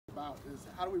about is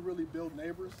how do we really build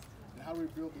neighbors and how do we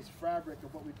build this fabric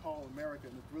of what we call America,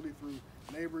 and it's really through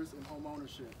neighbors and home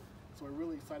ownership. So we're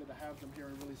really excited to have them here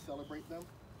and really celebrate them.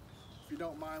 If you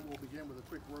don't mind, we'll begin with a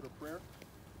quick word of prayer.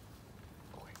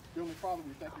 Heavenly Father,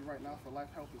 we thank you right now for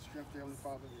life, health, and strength, Heavenly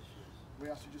Father.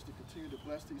 We ask you just to continue to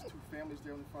bless these two families,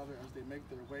 Heavenly Father, as they make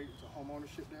their way to home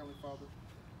ownership, Heavenly Father.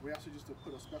 We ask you just to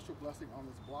put a special blessing on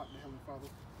this block, Heavenly Father,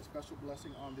 a special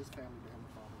blessing on this family,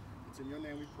 Heavenly Father. It's in your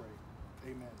name we pray.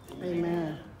 Amen.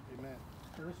 Amen. Amen.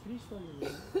 Ernest, can you spell your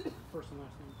name, first and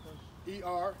last name, please?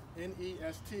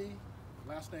 E-R-N-E-S-T,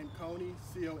 last name Coney,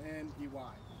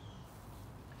 C-O-N-E-Y.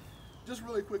 Just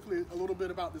really quickly, a little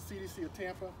bit about the CDC of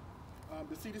Tampa.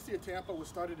 The CDC of Tampa was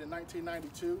started in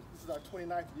 1992. This is our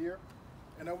 29th year.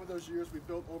 And over those years, we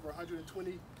built over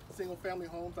 120 single-family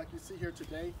homes like you see here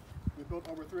today. We built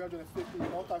over 350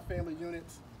 multifamily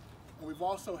units. And we've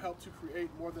also helped to create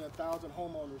more than 1,000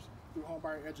 homeowners through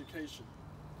homebuyer education.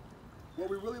 What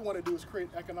we really want to do is create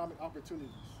economic opportunities.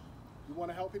 We want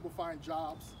to help people find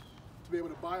jobs, to be able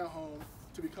to buy a home,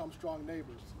 to become strong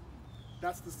neighbors.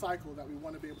 That's the cycle that we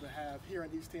want to be able to have here in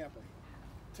East Tampa.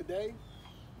 Today,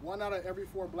 1 out of every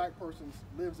 4 black persons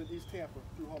lives in East Tampa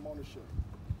through home ownership.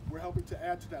 We're helping to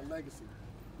add to that legacy.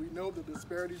 We know the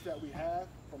disparities that we have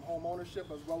from home ownership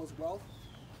as well as wealth.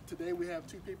 Today we have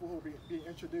 2 people who will be being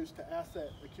introduced to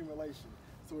asset accumulation.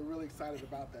 So we're really excited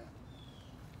about that.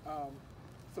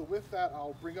 So with that,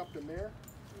 I'll bring up the mayor.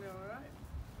 All right.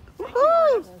 Thank you,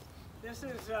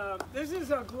 Ernest. This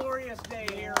is a glorious day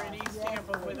here in East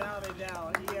Tampa, without a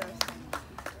doubt. Yes.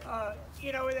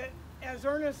 You know, as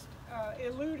Ernest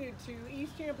alluded to,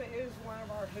 East Tampa is one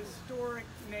of our historic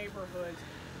neighborhoods.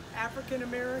 African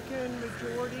American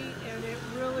majority, and it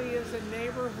really is a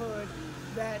neighborhood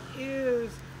that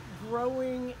is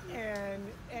growing and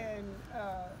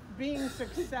being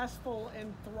successful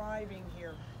and thriving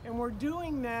here. And we're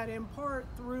doing that in part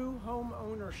through home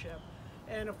ownership.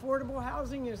 And affordable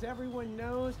housing, as everyone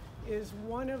knows, is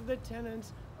one of the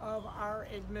tenets of our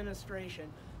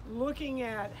administration. Looking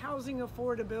at housing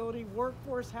affordability,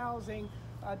 workforce housing,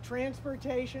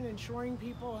 transportation, ensuring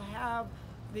people have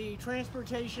the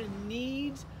transportation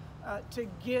needs to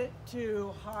get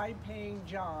to high-paying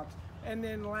jobs. And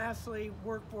then lastly,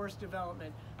 workforce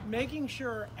development, making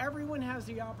sure everyone has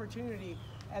the opportunity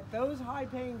at those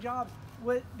high-paying jobs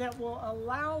that will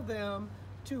allow them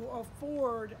to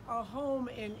afford a home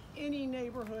in any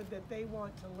neighborhood that they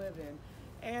want to live in.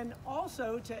 And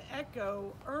also to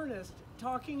echo Ernest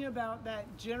talking about that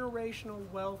generational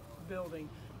wealth building.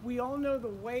 We all know the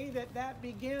way that that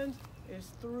begins is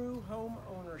through home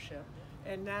ownership.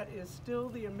 And that is still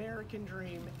the American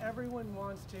dream. Everyone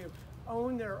wants to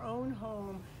own their own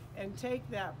home and take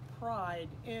that pride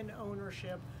in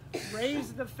ownership,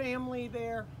 raise the family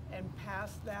there, and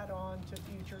pass that on to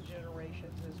future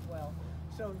generations as well.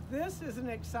 So this is an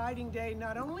exciting day,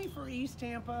 not only for East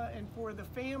Tampa and for the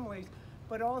families,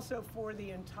 but also for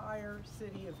the entire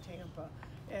city of Tampa.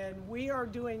 And we are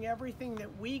doing everything that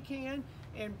we can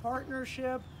in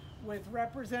partnership with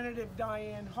Representative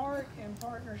Dianne Hart, in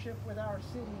partnership with our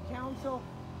city council,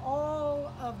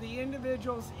 all of the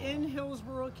individuals in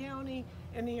Hillsborough County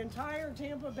and the entire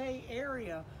Tampa Bay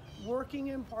area working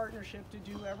in partnership to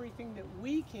do everything that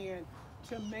we can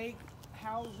to make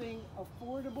housing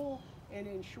affordable and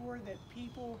ensure that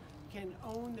people can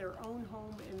own their own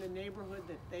home in the neighborhood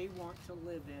that they want to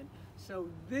live in. So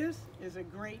this is a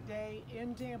great day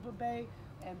in Tampa Bay.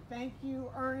 And thank you,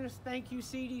 Ernest. Thank you,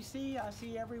 CDC. I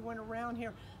see everyone around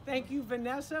here. Thank you,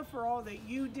 Vanessa, for all that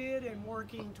you did in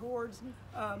working towards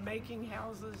making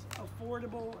houses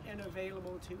affordable and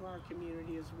available to our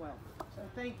community as well. So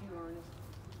thank you, Ernest.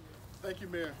 Thank you,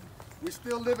 Mayor. We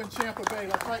still live in Tampa Bay.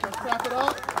 That's right. Let's clap it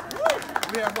up.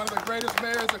 We have one of the greatest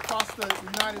mayors across the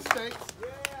United States.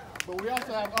 But we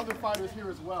also have other fighters here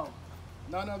as well.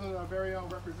 None other than our very own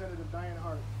Representative Dianne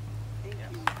Hart. Thank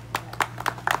you.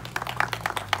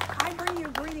 I bring you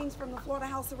greetings from the Florida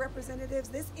House of Representatives.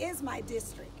 This is my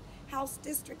district, House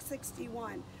District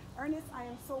 61. Ernest, I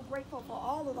am so grateful for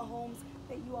all of the homes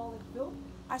that you all have built.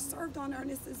 I served on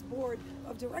Ernest's board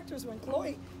of directors when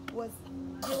Chloe was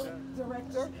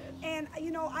director. And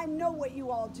you know, I know what you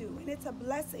all do, and it's a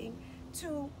blessing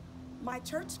to my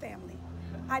church family.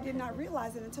 I did not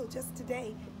realize it until just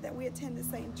today that we attend the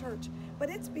same church. But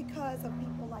it's because of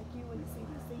people like you and the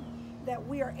CDC that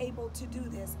we are able to do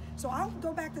this. So I'll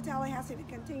go back to Tallahassee to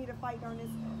continue to fight,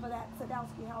 Ernest, for that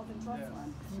Sadowski Housing Trust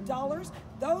Fund. Dollars,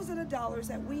 those are the dollars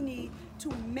that we need to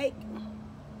make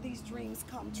these dreams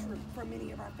come true for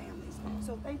many of our families.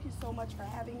 So thank you so much for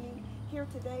having me here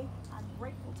today. I'm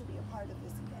grateful to be a part of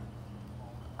this event.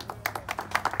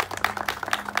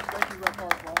 Thank you, Rep.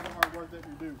 Hart, for all the hard work that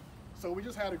you do. So we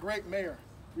just had a great mayor.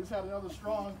 We just had another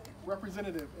strong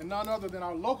representative, and none other than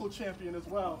our local champion as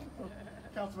well,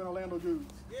 Councilman Orlando Gudes.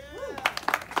 Yeah.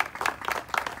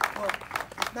 Well,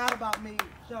 it's not about me.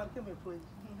 Sean, come here, please.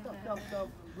 Come.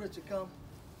 Richard, come.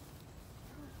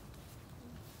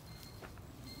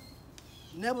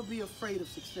 Never be afraid of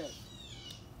success.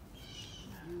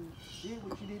 You did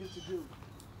what you needed to do.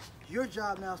 Your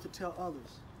job now is to tell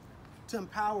others, to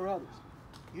empower others.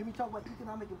 You hear me talk about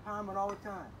economic empowerment all the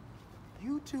time.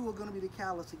 You two are going to be the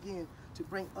catalyst again to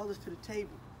bring others to the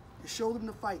table, to show them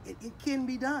the fight. It can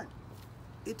be done.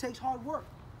 It takes hard work.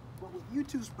 But with you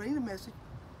two spreading the message,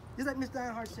 just like Ms.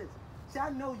 Dianne Hart says, see,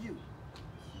 I know you.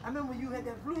 I remember you had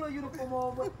that blue little uniform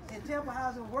over in Tampa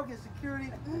housing, working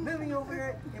security, living over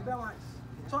here in Belmont.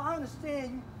 So I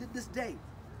understand you this day.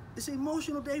 It's an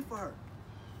emotional day for her.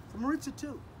 For Marissa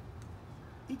too.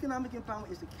 Economic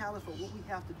empowerment is the catalyst for what we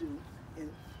have to do.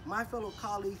 And my fellow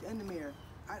colleagues and the mayor,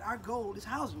 our goal is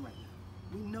housing right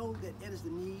now. We know that is the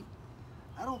need.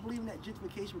 I don't believe in that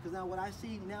gentrification because now what I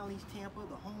see now in East Tampa,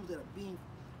 the homes that are being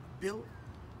built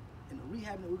and the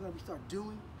rehabbing that we're going to start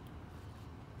doing,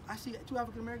 I see 2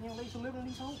 African American young ladies living in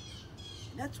these homes.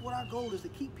 And that's what our goal is, to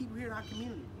keep people here in our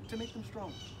community, to make them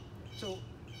strong. So on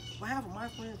behalf of my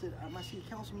friends that are my city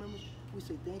council members, we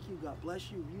say thank you, God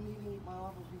bless you. If you need me in my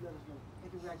office, you let us know.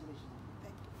 And congratulations.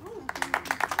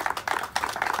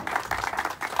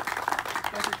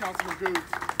 Thank you, Councilman Gudes.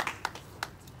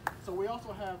 So we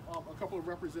also have a couple of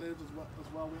representatives as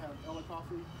well. We have Ella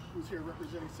Coffey, who's here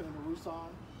representing Senator Rouson.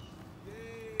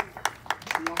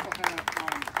 We also have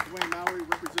DeWayne Mallory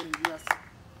representing US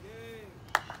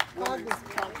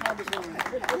Congresswoman.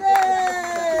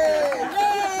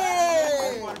 I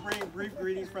just want to bring brief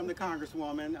greetings from the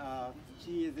Congresswoman.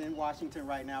 She is in Washington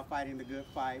right now fighting the good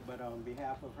fight, but on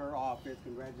behalf of her office,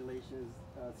 congratulations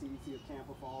CDC of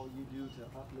Tampa for all you do to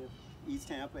uplift East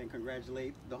Tampa, and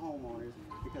congratulate the homeowners,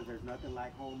 because there's nothing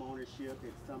like home ownership.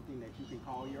 It's something that you can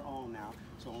call your own now.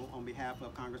 So on behalf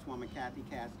of Congresswoman Kathy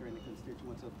Castor and the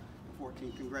constituents of the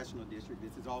 14th Congressional District,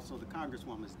 this is also the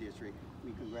Congresswoman's district,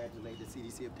 we congratulate the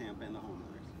CDC of Tampa and the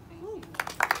homeowners.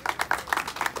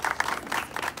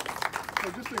 So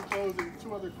just in closing,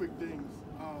 2 other quick things.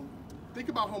 Think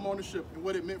about home ownership and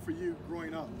what it meant for you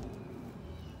growing up.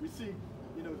 We see,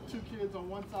 2 kids on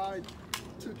one side,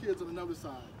 2 kids on another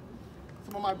side.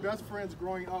 Some of my best friends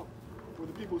growing up were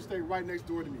the people who stayed right next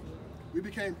door to me. We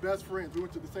became best friends. We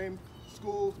went to the same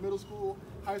schools, middle school,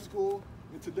 high school,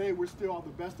 and today we're still all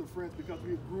the best of friends because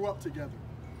we grew up together.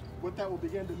 What that will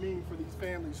begin to mean for these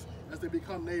families as they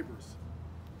become neighbors.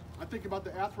 I think about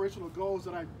the aspirational goals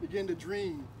that I began to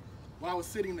dream while I was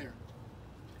sitting there.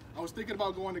 I was thinking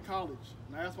about going to college,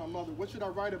 and I asked my mother, what should I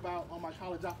write about on my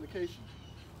college application?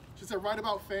 She said, write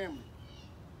about family.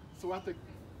 So at the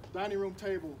dining room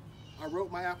table, I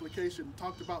wrote my application and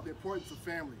talked about the importance of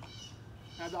family.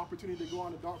 I had the opportunity to go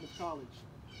on to Dartmouth College.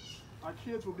 Our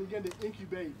kids will begin to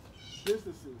incubate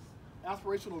businesses,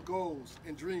 aspirational goals,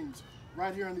 and dreams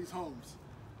right here in these homes.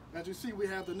 As you see, we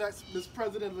have the next Miss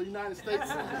President of the United States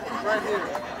right here.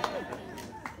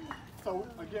 So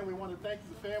again, we want to thank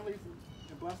the families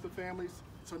and bless the families.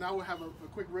 So now we'll have a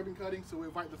quick ribbon cutting, so we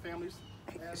invite the families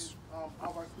and all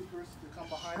of our speakers to come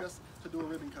behind us to do a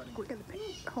ribbon cutting. We're going to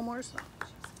pay homeowners.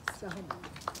 She said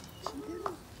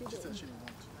she didn't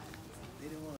want to. They didn't want